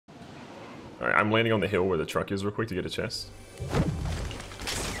Alright, I'm landing on the hill where the truck is real quick to get a chest.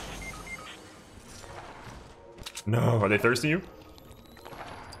 No, are they thirsting you?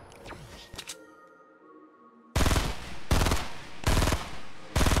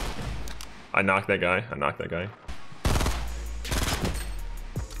 I knocked that guy. I knocked that guy.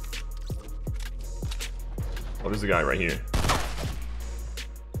 Oh, there's a guy right here.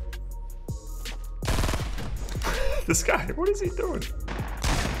 This guy, what is he doing?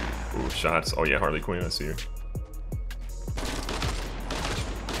 Ooh, shots. Oh yeah, Harley Quinn, I see her.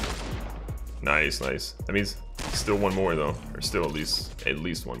 Nice, nice. That means still one more though. Or still at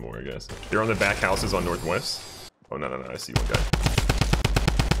least one more, I guess. They're on the back houses on Northwest. Oh no, I see one guy.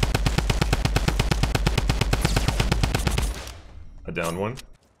 I downed one.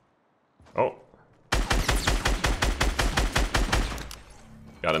 Oh.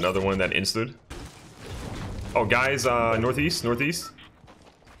 Got another one that insted. Oh, guys, northeast.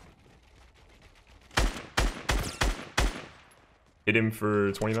 Hit him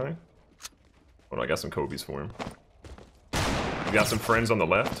for 29. Oh, no, I got some Kobe's for him. We got some friends on the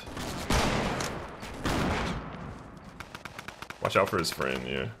left. Watch out for his friend,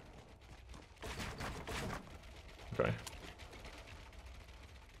 yeah. Okay.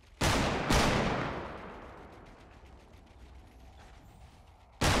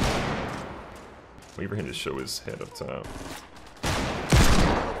 Wait for him to show his head up top.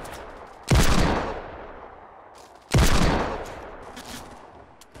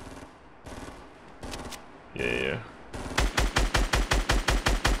 Yeah.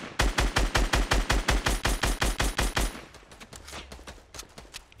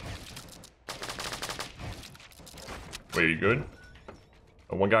 Wait, are you good?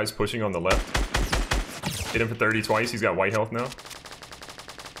 Oh, one guy's pushing on the left. Hit him for 30 twice. He's got white health now.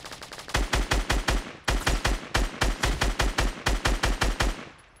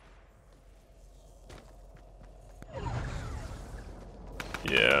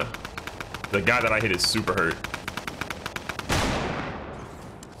 Yeah. The guy that I hit is super hurt.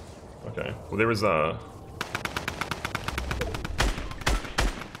 Okay. Well, there was a...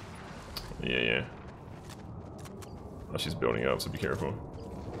 Yeah. Oh, she's building up, so be careful.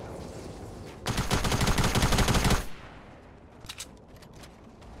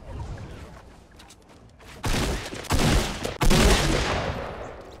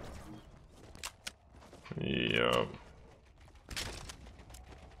 Yup.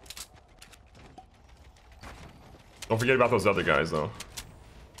 Don't forget about those other guys, though.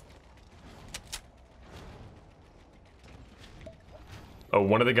 Oh,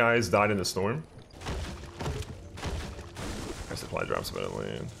 one of the guys died in the storm. My supply drops about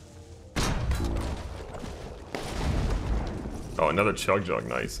land. Oh, another chug jug,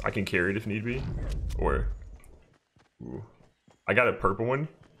 nice. I can carry it if need be. Or... Ooh. I got a purple one.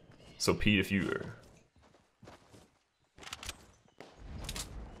 So Pete, if you...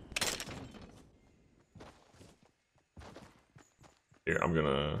 Here, I'm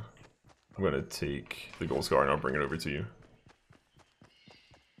gonna take the gold scar and I'll bring it over to you.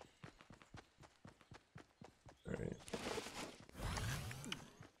 Alright.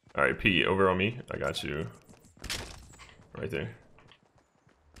 Alright, P, over on me. I got you. Right there.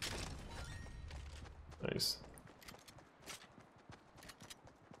 Nice.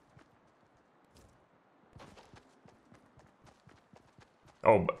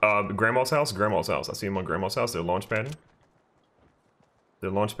 Oh, Grandma's house? Grandma's house. I see him on Grandma's house. They're launch padding. They're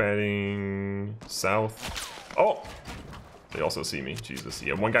launch padding south. Oh! They also see me. Jesus.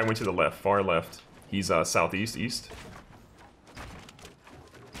 Yeah, one guy went to the left, far left. He's southeast, east.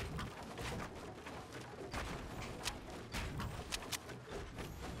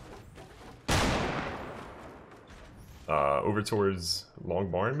 Over towards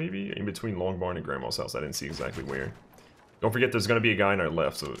Long Barn, maybe? In between Long Barn and Grandma's house. I didn't see exactly where. Don't forget there's going to be a guy on our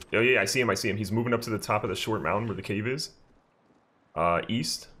left. So, oh yeah, I see him. He's moving up to the top of the short mountain where the cave is.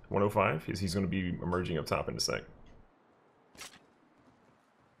 East, 105. He's going to be emerging up top in a sec.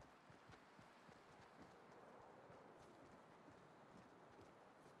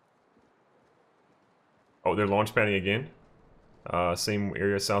 Oh, they're launch padding again. Same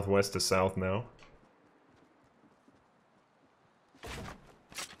area, southwest to south now.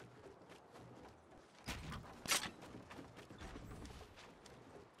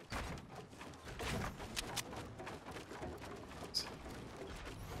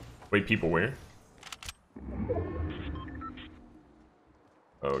 Wait, people where?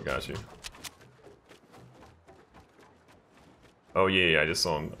 Oh, got you. Oh yeah, I just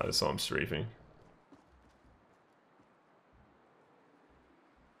saw him strafing.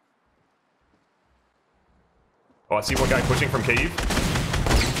 Oh, I see one guy pushing from cave.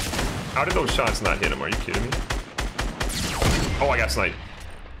 How did those shots not hit him? Are you kidding me? Oh, I got sniped.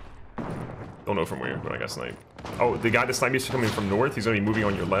 Don't know from where, but I got sniped. Oh, the guy that sniped me is coming from north. He's gonna be moving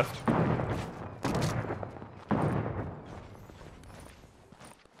on your left.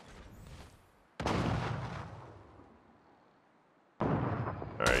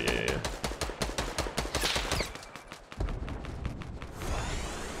 Alright, yeah.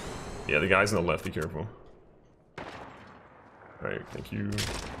 Yeah, the guy's on the left. Be careful. Alright, thank you.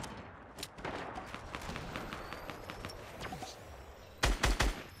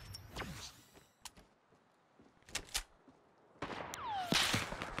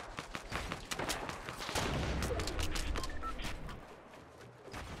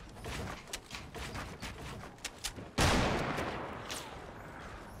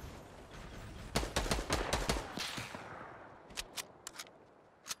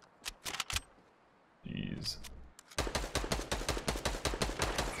 Jeez.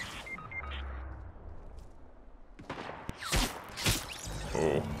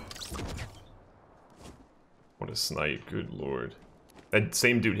 Oh. What a snipe, good lord. That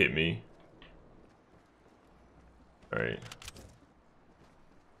same dude hit me. Alright.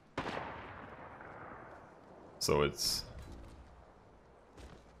 So it's...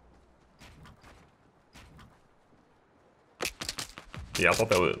 Yeah, I thought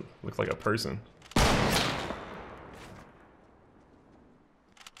that would look like a person.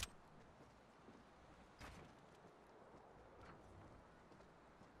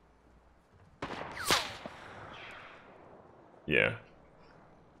 Yeah.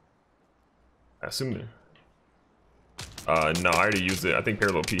 I assume there. No, I already used it. I think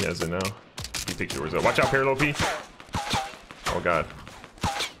Parallel P has it now. He picked yours up. Watch out, Parallel P. Oh god.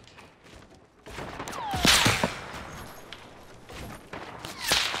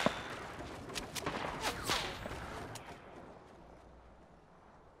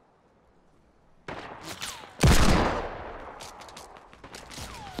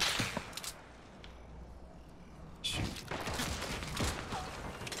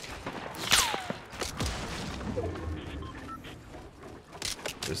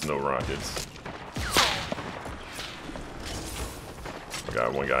 There's no rockets. I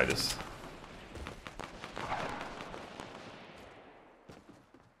got one guy just...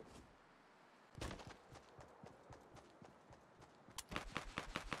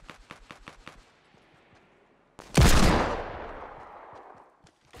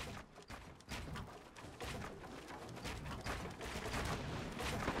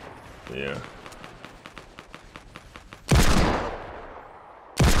 Yeah.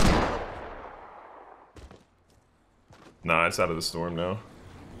 Nah, it's out of the storm now.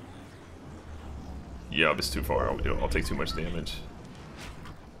 Yup, it's too far. I'll take too much damage.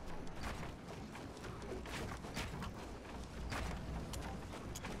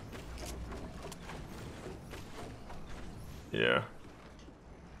 Yeah.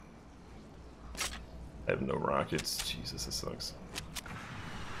 I have no rockets. Jesus, this sucks.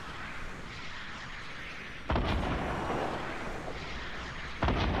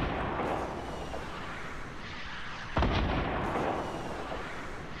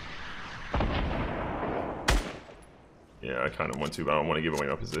 Yeah, I kind of want to, but I don't want to give away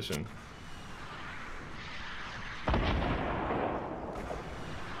my position.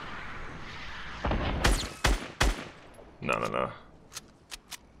 No.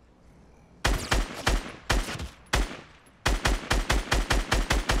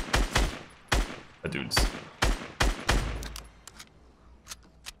 That dude's...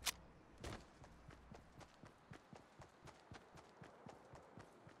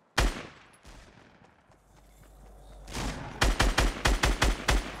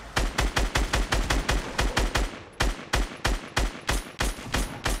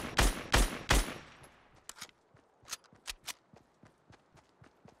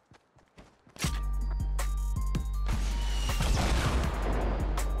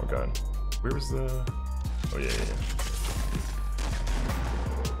 God. Where was the... Oh, yeah.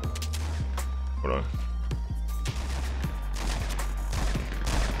 Hold on.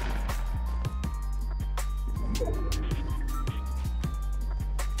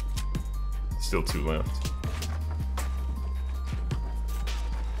 Still two left.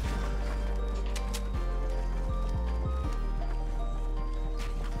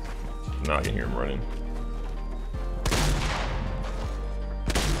 Nah, I can hear him running.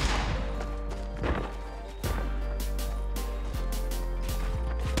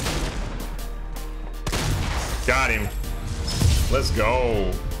 Got him. Let's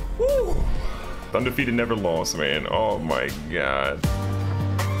go. Woo. Undefeated, never lost, man. Oh my god.